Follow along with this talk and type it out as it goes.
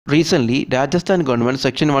Recently, Rajasthan government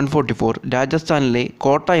Section 144 രാജസ്ഥാനിലെ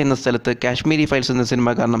കോട്ട എന്ന സ്ഥലത്ത് കാശ്മീരി ഫയൽസ് എന്ന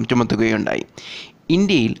സിനിമ കാരണം ചുമത്തുകയുണ്ടായി.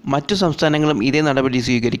 ഇന്ത്യയിൽ മറ്റു സംസ്ഥാനങ്ങളും ഇതേ നടപടി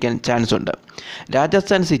സ്വീകരിക്കാൻ ചാൻസ് ഉണ്ട്.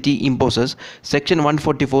 Rajasthan city imposes section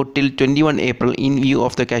 144 till 21 April in view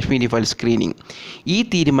of the Kashmiri file screening. ഈ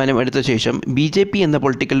തീരുമാനം എടുത്ത ശേഷം BJP എന്ന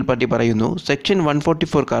പൊളിറ്റിക്കൽ പാർട്ടി പറയുന്നു സെക്ഷൻ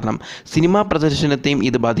 144 കാരണം സിനിമാ പ്രദർശനത്തെയും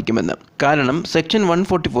ഇത് ബാധിക്കുമെന്ന്. കാരണം സെക്ഷൻ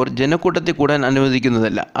 144 ജനക്കൂട്ടത്തെ കൂടാൻ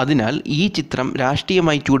അനുവദിക്കുന്നതല്ല. അതിനാൽ ഈ ചിത്രം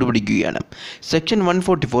രാഷ്ട്രീയമായി ചൂടുപിടിക്കുകയാണ്. Section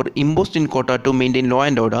 144 imposed in Kota to maintain law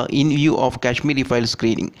and order in view of Kashmiri file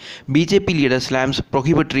screening. BJP leader slams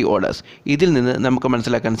prohibitory orders. ഇതിൽ നിന്ന് നമുക്ക്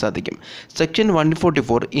മനസ്സിലാക്കാൻ സാധിക്കും സെക്ഷൻ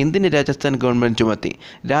 144 എന്തിന് രാജസ്ഥാൻ ഗവൺമെൻറ് ചുമത്തി,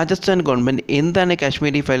 രാജസ്ഥാൻ ഗവൺമെൻറ് എന്താണ്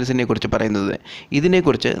കാശ്മീരി ഫയൽസിനെ കുറിച്ച് പറയുന്നത്,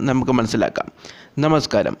 ഇതിനെക്കുറിച്ച് നമുക്ക് മനസ്സിലാക്കാം.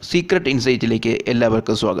 നമസ്കാരം, സീക്രട്ട് ഇൻസൈറ്റിലേക്ക്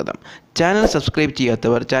എല്ലാവർക്കും സ്വാഗതം. ചാനൽ സബ്സ്ക്രൈബ്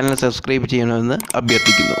ചെയ്യാത്തവർ ചാനൽ സബ്സ്ക്രൈബ് ചെയ്യണമെന്ന്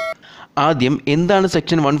അഭ്യർത്ഥിക്കുന്നു. ആദ്യം എന്താണ്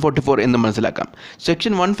സെക്ഷൻ 144 എന്ന് മനസ്സിലാക്കാം.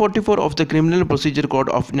 Section 144 of the criminal procedure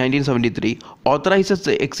code of 1973 authorizes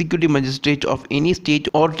the executive magistrate of any state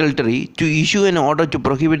or territory to issue an order to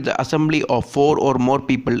prohibit the assembly of 4 or more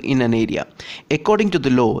people in an area. According to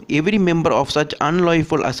the law, every member of such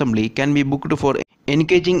unlawful assembly can be booked for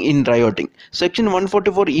engaging in rioting. Section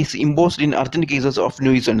 144 is imposed in urgent cases of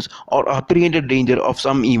nuisance or apprehended danger of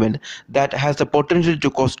some event that has the potential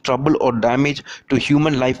to cause trouble or damage to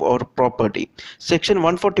human life or property. Section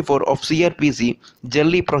 144 of CRPC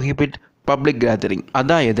generally prohibit public gathering.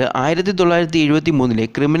 അതായത് 1973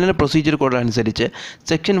 criminal procedure code അനുസരിച്ച്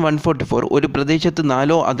section 144 ഒരു പ്രദേശത്ത്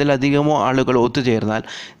 4 അതിലധികമോ ആളുകൾ ഒത്തുചേർന്നാൽ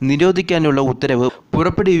നിരോധിക്കാനുള്ള ഉത്തരവ്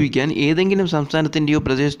പുറപ്പെടുവിക്കാൻ ഏതെങ്കിലും സംസ്ഥാനത്തിൻ്റെയോ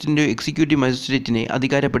പ്രദേശത്തിൻ്റെയോ executive മജിസ്ട്രേറ്റിനെ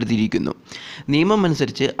അധികാരപ്പെടുത്തിയിരിക്കുന്നു.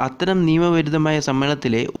 നിയമമനുസരിച്ച് അത്തരം നിയമവിരുദ്ധമായ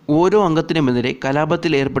സമ്മേളനത്തിലെ ഓരോ അംഗത്തിനുമെതിരെ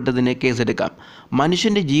കലാപത്തിൽ ഏർപ്പെട്ടതിന് കേസെടുക്കാം.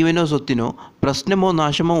 മനുഷ്യൻ്റെ ജീവനോ സ്വത്തിനോ പ്രശ്നമോ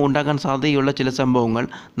നാശമോ ഉണ്ടാകാൻ സാധ്യതയുള്ള ചില സംഭവങ്ങൾ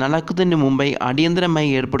നടക്കുന്നതിന് മുമ്പായി അടിയന്തരമായി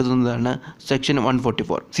ഏർപ്പെടുത്തുന്നതാണ് സെക്ഷൻ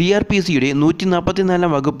 144. CRPCയുടെ 144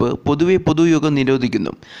 വകുപ്പ് പൊതുവെ പൊതുയോഗം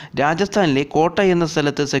നിരോധിക്കുന്നു. രാജസ്ഥാനിലെ കോട്ട എന്ന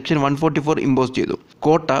സ്ഥലത്ത് സെക്ഷൻ 144 ഇമ്പോസ് ചെയ്തു.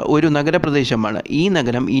 കോട്ട ഒരു നഗരപ്രദേശമാണ്. ഈ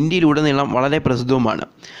നഗരം ഇന്ത്യയിലുടനീളം വളരെ പ്രസിദ്ധവുമാണ്.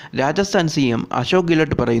 രാജസ്ഥാൻ CM അശോക്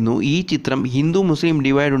ഗെഹ്ലോട്ട് പറയുന്നു ഈ ചിത്രം ഹിന്ദു മുസ്ലിം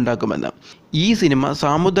ഡിവൈഡ് ഉണ്ടാക്കുമെന്ന്. ഈ സിനിമ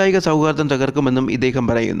സാമുദായിക സൗഹാർദ്ദം തകർക്കുമെന്നും ഇദ്ദേഹം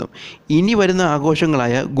പറയുന്നു. ഇനി വരുന്ന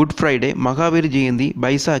ആഘോഷങ്ങളായ ഗുഡ് ഫ്രൈഡേ, മഹാവീർ ജയന്തി,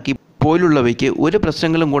 ബൈസാഖി പോലുള്ളവയ്ക്ക് ഒരു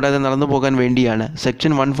പ്രശ്നങ്ങളും കൂടാതെ നടന്നു പോകാൻ വേണ്ടിയാണ്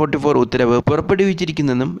സെക്ഷൻ 144 ഉത്തരവ്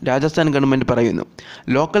പുറപ്പെടുവിച്ചിരിക്കുന്നതെന്നും രാജസ്ഥാൻ ഗവൺമെൻറ് പറയുന്നു.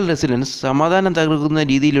 ലോക്കൽ റെസിഡൻസ് സമാധാനം തകർക്കുന്ന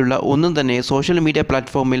രീതിയിലുള്ള ഒന്നും തന്നെ സോഷ്യൽ മീഡിയ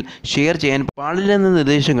പ്ലാറ്റ്ഫോമിൽ ഷെയർ ചെയ്യാൻ പാടില്ലെന്ന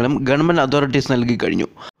നിർദ്ദേശങ്ങളും ഗവൺമെൻറ് അതോറിറ്റീസ് നൽകി കഴിഞ്ഞു.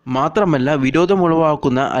 മാത്രമല്ല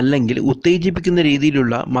വിരോധമുളവാക്കുന്ന അല്ലെങ്കിൽ ഉത്തേജിപ്പിക്കുന്ന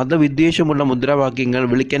രീതിയിലുള്ള മതവിദ്വേഷമുള്ള മുദ്രാവാക്യങ്ങൾ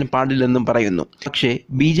വിളിക്കാൻ പാടില്ലെന്നും പറയുന്നു. പക്ഷേ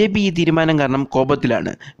BJP ഈ തീരുമാനം കാരണം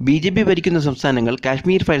കോപത്തിലാണ്. BJP ഭരിക്കുന്ന സംസ്ഥാനങ്ങൾ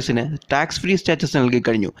കാശ്മീർ ഫയൽസിന് ടാക്സ് ഫ്രീ സ്റ്റാറ്റസ് നൽകി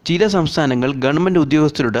കഴിഞ്ഞു. ചില സംസ്ഥാനങ്ങൾ ഗവൺമെൻറ്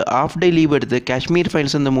ഉദ്യോഗസ്ഥരോട് ഹാഫ് ഡേ ലീവ് എടുത്ത് കാശ്മീർ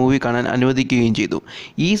ഫയൽസ് എന്ന മൂവി കാണാൻ അനുവദിക്കുകയും ചെയ്തു.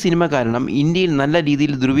 ഈ സിനിമ കാരണം ഇന്ത്യയിൽ നല്ല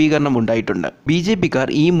രീതിയിൽ ധ്രുവീകരണം ഉണ്ടായിട്ടുണ്ട്. BJPക്കാർ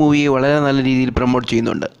ഈ മൂവിയെ വളരെ നല്ല രീതിയിൽ പ്രൊമോട്ട്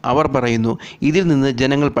ചെയ്യുന്നുണ്ട്. അവർ പറയുന്നു ഇതിൽ നിന്ന്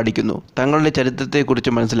ജനങ്ങൾ പഠിക്കുന്നു, തങ്ങളുടെ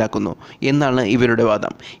ചരിത്രത്തെക്കുറിച്ച് മനസ്സിലാക്കുന്നു എന്നാണ് ഇവരുടെ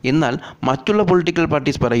വാദം. എന്നാൽ മറ്റുള്ള പൊളിറ്റിക്കൽ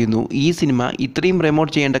പാർട്ടീസ് പറയുന്നു ഈ സിനിമ ഇത്രയും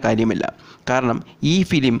പ്രൊമോട്ട് ചെയ്യേണ്ട കാര്യമില്ല, കാരണം ഈ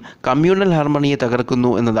ഫിലിം കമ്മ്യൂണൽ ഹാർമണിയെ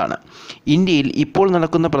തകർക്കുന്നു എന്നതാണ്. ഇന്ത്യയിൽ ഇപ്പോൾ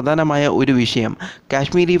നടക്കുന്ന പ്രധാനമായ ഒരു വിഷയം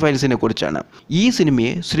കാശ്മീരി ഫയൽസിനെ കുറിച്ചാണ്. ഈ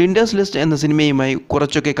സിനിമയെ സ്ലിൻഡേഴ്സ് ലിസ്റ്റ് എന്ന സിനിമയുമായി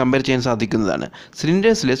കുറച്ചൊക്കെ കമ്പയർ ചെയ്യാൻ സാധിക്കുന്നതാണ്.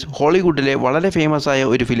 സ്ലിൻഡേഴ്സ് ലിസ്റ്റ് ഹോളിവുഡിലെ വളരെ ഫേമസ് ആയ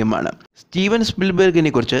ഒരു ഫിലിമാണ്. സ്റ്റീവൻ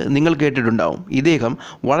സ്പിൽബർഗിനെ കുറിച്ച് നിങ്ങൾ കേട്ടിട്ടുണ്ടാവും. ഇദ്ദേഹം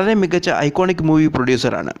വളരെ മികച്ച ഐക്കോണിക് മൂവി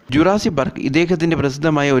പ്രൊഡ്യൂസറാണ്. ജുറാസിക് പാർക്ക് ഇദ്ദേഹത്തിൻ്റെ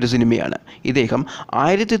പ്രസിദ്ധമായ ഒരു സിനിമയാണ്. ഇദ്ദേഹം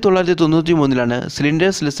 1993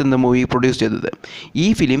 സ്ലിൻഡേഴ്സ് ലിസ്റ്റ് എന്ന മൂവി പ്രൊഡ്യൂസ് ചെയ്തത്. ഈ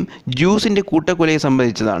ഫിലിം ജ്യൂസിൻ്റെ കൂട്ടക്കൊലയെ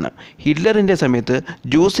സംബന്ധിച്ചതാണ്. ഹിറ്റ്ലറിൻ്റെ സമയത്ത്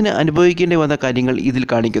ജ്യൂസിന് അനുഭവിക്കേണ്ടി വന്ന കാര്യങ്ങൾ ഇതിൽ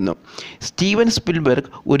കാണിക്കുന്നു. സ്റ്റീവൻ സ്പിൽബർഗ്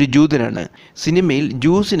ഒരു ജൂതനാണ്. സിനിമയിൽ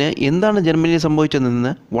ജ്യൂസിന് എന്താണ് ജർമ്മനിയിൽ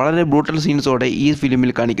സംഭവിച്ചതെന്ന് വളരെ ബ്രൂട്ടൽ സീൻസോടെ ഈ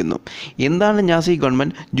ഫിലിമിൽ കാണിക്കുന്നു. എന്താണ് നാസി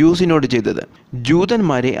ഗവൺമെൻറ് ജ്യൂസിനോട് ചെയ്തത്?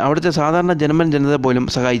 ജൂതന്മാരെ അവിടുത്തെ സാധാരണ ജർമ്മൻ ജനത പോലും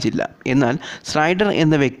സഹായിച്ചില്ല. എന്നാൽ സ്നൈഡർ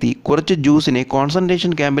എന്ന വ്യക്തി കുറച്ച് ജ്യൂസിനെ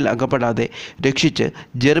കോൺസെൻട്രേഷൻ ക്യാമ്പിൽ അകപ്പെടാതെ രക്ഷിച്ച്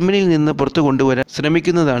ജർമ്മനിയിൽ നിന്ന് പുറത്തു കൊണ്ടുവരാൻ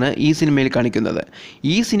ശ്രമിക്കുന്നതാണ് ഈ സിനിമയിൽ കാണിക്കുന്നത്.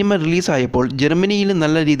 ഈ സിനിമ റിലീസായപ്പോൾ ജർമ്മനിയിൽ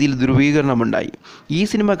നല്ല രീതിയിൽ ധ്രുവീകരണമുണ്ടായി. ഈ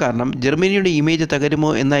സിനിമ കാരണം ജർമ്മനിയുടെ ഇമേജ്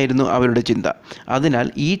തകരുമോ എന്നായിരുന്നു അവരുടെ ചിന്ത. അതിനാൽ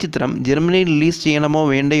ഈ ചിത്രം ജർമ്മനിയിൽ റിലീസ് ചെയ്യണമോ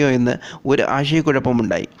വേണ്ടയോ എന്ന് ഒരു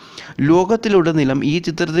ആശയക്കുഴപ്പമുണ്ടായി. ലോകത്തിലുടനീളം ഈ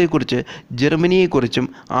ചിത്രത്തെക്കുറിച്ച് ജർമ്മനിയെക്കുറിച്ചും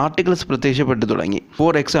ആർട്ടിക്കിൾസ് പ്രത്യക്ഷപ്പെട്ടു തുടങ്ങി.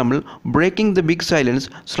 For example, breaking the big silence,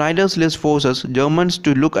 sliders list forces Germans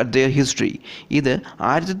to look at there history. ഇത്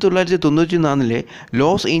 1994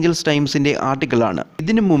 ലോസ് ഏഞ്ചൽസ് ടൈംസിൻ്റെ ആർട്ടിക്കിളാണ്.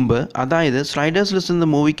 ഇതിനു മുമ്പ്, അതായത് സ്ലൈഡേഴ്സ് ലിസ്റ്റ് എന്ന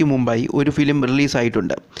മൂവിക്ക് മുമ്പായി ഒരു ഫിലിം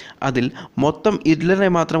റിലീസായിട്ടുണ്ട്. അതിൽ മൊത്തം ഹിറ്റ്ലറെ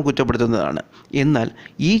മാത്രം കുറ്റപ്പെടുത്തുന്നതാണ്. എന്നാൽ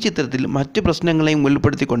ഈ ചിത്രത്തിൽ മറ്റ് പ്രശ്നങ്ങളെയും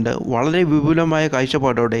ഉൾപ്പെടുത്തിക്കൊണ്ട് വളരെ വിപുലമായ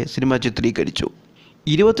കാഴ്ചപ്പാടോടെ സിനിമ ചിത്രീകരിച്ചു.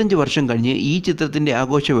 25 വർഷം കഴിഞ്ഞ് ഈ ചിത്രത്തിൻ്റെ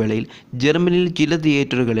ആഘോഷവേളയിൽ ജർമ്മനിയിൽ ചില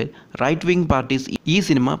തിയേറ്ററുകളിൽ റൈറ്റ് വിംഗ് പാർട്ടീസ് ഈ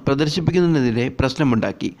സിനിമ പ്രദർശിപ്പിക്കുന്നതിനെതിരെ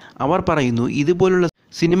പ്രശ്നമുണ്ടാക്കി. അവർ പറയുന്നു, ഇതുപോലുള്ള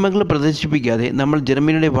സിനിമകൾ പ്രദർശിപ്പിക്കാതെ നമ്മൾ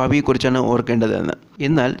ജർമ്മനിയുടെ ഭാവിയെക്കുറിച്ചാണ് ഓർക്കേണ്ടതെന്ന്.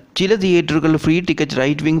 എന്നാൽ ചില തിയേറ്ററുകൾ free ticket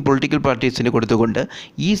right wing political പാർട്ടീസിന് കൊടുത്തുകൊണ്ട്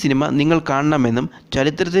ഈ സിനിമ നിങ്ങൾ കാണണമെന്നും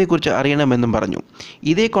ചരിത്രത്തെക്കുറിച്ച് അറിയണമെന്നും പറഞ്ഞു.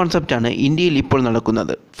 ഇതേ കോൺസെപ്റ്റാണ് ഇന്ത്യയിൽ ഇപ്പോൾ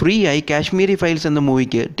നടക്കുന്നത്. ഫ്രീ ആയി കാശ്മീരി ഫയൽസ് എന്ന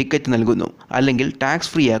മൂവിക്ക് ടിക്കറ്റ് നൽകുന്നു, അല്ലെങ്കിൽ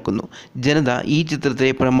ടാക്സ് ഫ്രീ ആക്കുന്നു. ജനത ഈ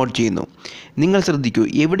ചിത്രത്തെ പ്രൊമോട്ട് ചെയ്യുന്നു. നിങ്ങൾ ശ്രദ്ധിക്കൂ,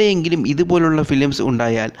 എവിടെയെങ്കിലും ഇതുപോലുള്ള ഫിലിംസ്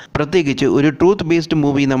ഉണ്ടായാൽ, പ്രത്യേകിച്ച് ഒരു ട്രൂത്ത് ബേസ്ഡ്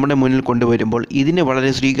മൂവി നമ്മുടെ മുന്നിൽ കൊണ്ടുവരുമ്പോൾ ഇതിന്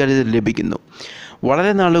വളരെ സ്വീകാര്യത ലഭിക്കുന്നു.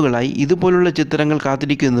 വളരെ നാളുകളായി ഇതുപോലുള്ള ചിത്രങ്ങൾ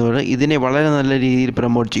കാത്തിരിക്കുന്നവർ ഇതിനെ വളരെ നല്ല രീതിയിൽ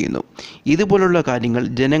പ്രൊമോട്ട് ചെയ്യുന്നു. ഇതുപോലുള്ള കാര്യങ്ങൾ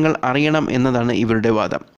ജനങ്ങൾ അറിയണം എന്നതാണ് ഇവരുടെ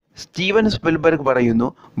വാദം. സ്റ്റീവൻ സ്പിൽബർഗ് പറയുന്നു,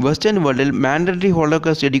 വെസ്റ്റേൺ വേൾഡിൽ മാൻഡറ്ററി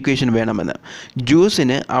ഹോളോകോസ്റ്റ് എഡ്യൂക്കേഷൻ വേണമെന്ന്.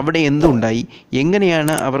 ജൂസിന് അവിടെ എന്തുണ്ടായി,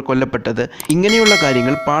 എങ്ങനെയാണ് അവർ കൊല്ലപ്പെട്ടത്, ഇങ്ങനെയുള്ള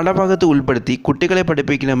കാര്യങ്ങൾ പാഠഭാഗത്ത് ഉൾപ്പെടുത്തി കുട്ടികളെ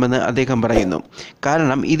പഠിപ്പിക്കണമെന്ന് അദ്ദേഹം പറയുന്നു.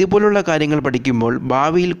 കാരണം ഇതുപോലുള്ള കാര്യങ്ങൾ പഠിക്കുമ്പോൾ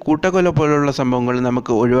ഭാവിയിൽ കൂട്ടക്കൊല പോലുള്ള സംഭവങ്ങൾ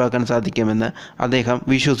നമുക്ക് ഒഴിവാക്കാൻ സാധിക്കുമെന്ന് അദ്ദേഹം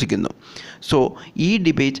വിശ്വസിക്കുന്നു. സോ ഈ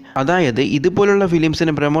ഡിബേറ്റ്, അതായത് ഇതുപോലുള്ള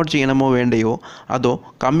ഫിലിംസിനെ പ്രൊമോട്ട് ചെയ്യണമോ വേണ്ടയോ, അതോ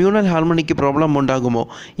കമ്മ്യൂണൽ ഹാർമണിക്ക് പ്രോബ്ലം ഉണ്ടാകുമോ,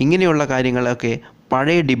 ഇങ്ങനെയുള്ള കാര്യങ്ങളൊക്കെ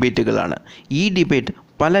പഴയ ഡിബേറ്റുകളാണ്. ഈ ഡിബേറ്റ്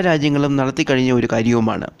പല രാജ്യങ്ങളും നടത്തി കഴിഞ്ഞ ഒരു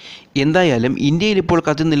കാര്യവുമാണ്. എന്തായാലും ഇന്ത്യയിൽ ഇപ്പോൾ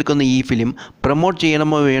കത്തി നിൽക്കുന്ന ഈ ഫിലിം പ്രൊമോട്ട്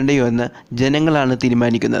ചെയ്യണമോ വേണ്ടയോ എന്ന് ജനങ്ങളാണ്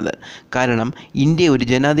തീരുമാനിക്കുന്നത്. കാരണം ഇന്ത്യ ഒരു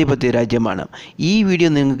ജനാധിപത്യ രാജ്യമാണ്. ഈ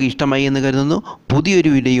വീഡിയോ നിങ്ങൾക്ക് ഇഷ്ടമായി എന്ന് കരുതുന്നു.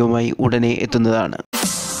 പുതിയൊരു വീഡിയോയുമായി ഉടനെ എത്തുന്നതാണ്.